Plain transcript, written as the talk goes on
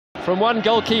from one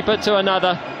goalkeeper to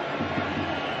another.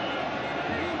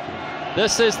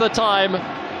 This is the time.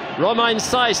 Romain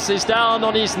Saiss is down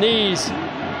on his knees,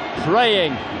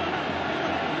 praying.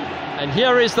 And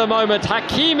here is the moment.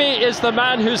 Hakimi is the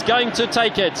man who's going to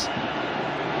take it.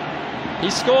 He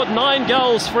scored 9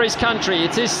 goals for his country.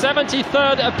 It's his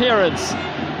 73rd appearance.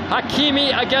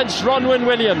 Hakimi against Ronwen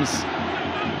Williams.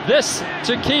 This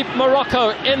to keep Morocco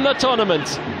in the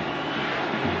tournament.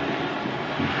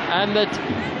 And the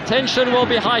tension will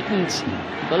be heightened.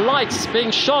 The lights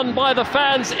being shone by the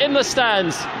fans in the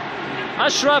stands.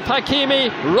 Achraf Hakimi,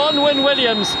 Ronwen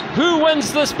Williams. Who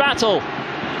wins this battle?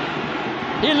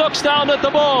 He looks down at the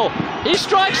ball. He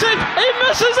strikes it. He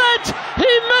misses it.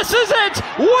 He misses it.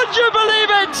 Would you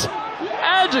believe it?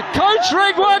 And Coach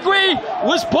Regwagwi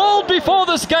was bald before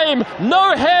this game.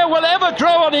 No hair will ever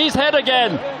grow on his head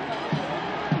again.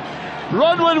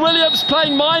 Ronwen Williams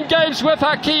playing mind games with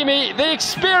Hakimi, the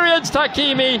experienced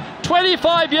Hakimi,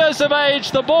 25 years of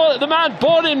age, the man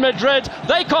born in Madrid.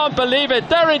 They can't believe it.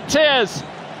 They're in tears.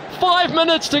 5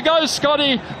 minutes to go,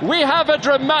 Scotty. We have a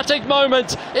dramatic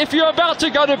moment. If you're about to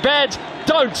go to bed,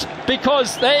 don't,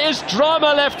 because there is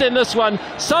drama left in this one.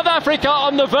 South Africa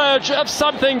on the verge of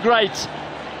something great.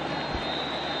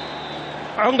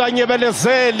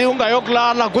 Anganyebelezeli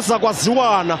ungayokulala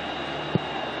kusakwaziwana.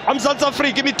 Amzantsi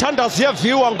Afrika imithandazo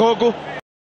yeviwa ngoku.